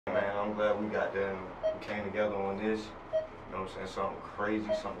I'm glad we came together on this. You know what I'm saying? Something crazy,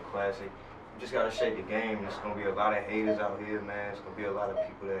 something classic. We just gotta shake the game. There's gonna be a lot of haters out here, man. There's gonna be a lot of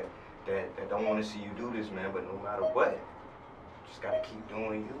people that don't want to see you do this, man. But no matter what, you just gotta keep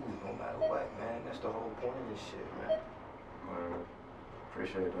doing you, no matter what, man. That's the whole point of this shit, man.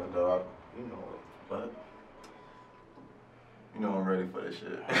 Appreciate that, dog. You know it. But you know I'm ready for this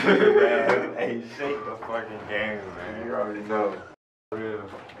shit. Man, hey, shake the fucking game, man. You already know. Real.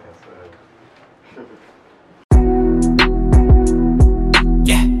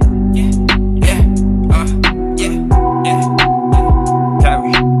 Yeah, yeah, yeah,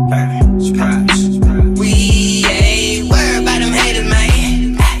 Kyrie, surprise. We ain't worried about them haters,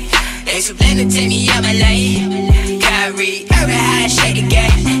 man. They so plan to take me out my lane. Kyrie, Irving, how I shake the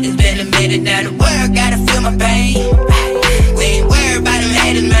game. It's been a minute now, the world gotta feel my pain. We ain't worried about them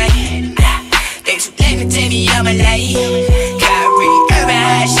haters, man. They so plan to take me out my lane. Kyrie, Irving,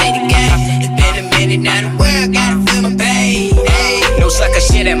 how I shake the game. It's been a minute now, the world gotta feel my pain. No sucker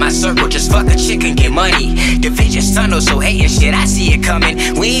shit in my circle, just fuck a chick and get money. The vision's tunnel, so hating shit, I see it coming.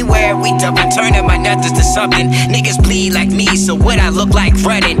 We ain't where we dumping, turning my nothings to something. Niggas bleed like me, so what I look like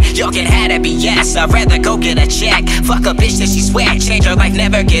running? Y'all can have that BS, I'd rather go get a check. Fuck a bitch that she swag, change her life,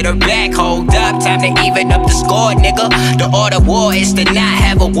 never get her back. Hold up, time to even up the score, nigga. The art of war is to not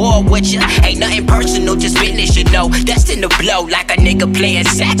have a war with ya. Ain't nothing personal, just business, you know. Destined to blow like a nigga playing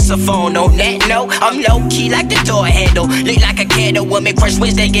saxophone. On that note, I'm low key like the door handle, lit like a candle. Women crush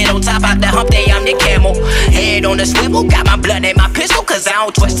Wednesday, get on top out the hump day, I'm the camel. Head on the swivel, got my blood in my pistol, cause I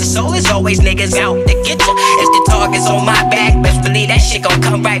don't trust the soul. It's always niggas out to get ya. If the target's on my back, best believe that shit gon'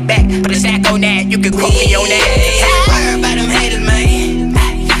 come right back. Put a stack on that, you can quote me on that. Worry about them haters, man.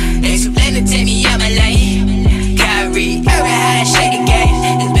 They so plan to take me out my lane. Kyrie, Irving, how I shake the game.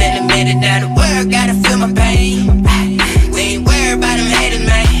 It's been a minute now, the world gotta feel my pain. We ain't worried about them haters,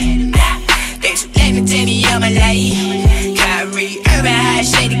 man. They so plan to take me out my lane. Kyrie, Irving, how I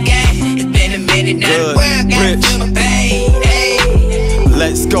shake the game. It's been a minute now, the world gotta feel my pain.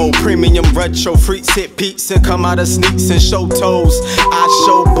 Let's go, premium retro freaks hit peaks and come out of sneaks and show toes. I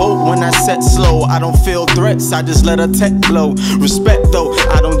show boat when I set slow. I don't feel threats, I just let a tech blow. Respect though,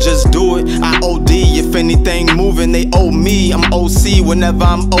 I don't just do it, I OD. If anything moving, they owe me. I'm OC whenever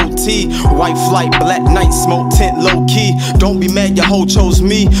I'm OT. White flight, black night, smoke tent, low key. Don't be mad, your hoe chose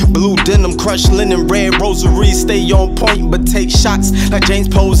me. Blue denim, crushed linen, red rosary. Stay on point, but take shots like James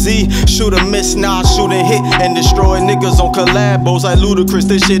Posey. Shoot or miss, nah, shoot and hit and destroy niggas on collabos like Ludacris.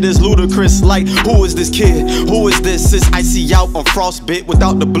 This shit is ludicrous. Like, who is this kid? Who is this? It's icy out on frostbit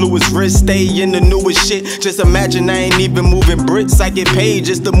without the bluest wrist. Stay in the newest shit. Just imagine I ain't even moving bricks. I get paid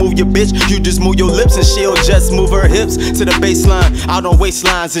just to move your bitch. You just move your lips and she'll just move her hips to the baseline. Out on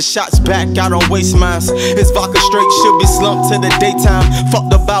waistlines, it's shots back out on waist mines. It's vodka straight, should be slumped to the daytime.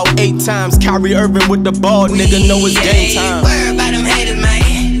 Fucked about 8 times. Kyrie Irving with the ball, nigga know it's game time. Worry about them haters,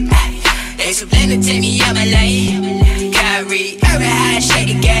 man. They so plan to take me out my lane. Kyrie, Irving, how I shake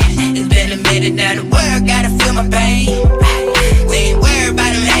the game. It's been a minute now, the world gotta feel my pain.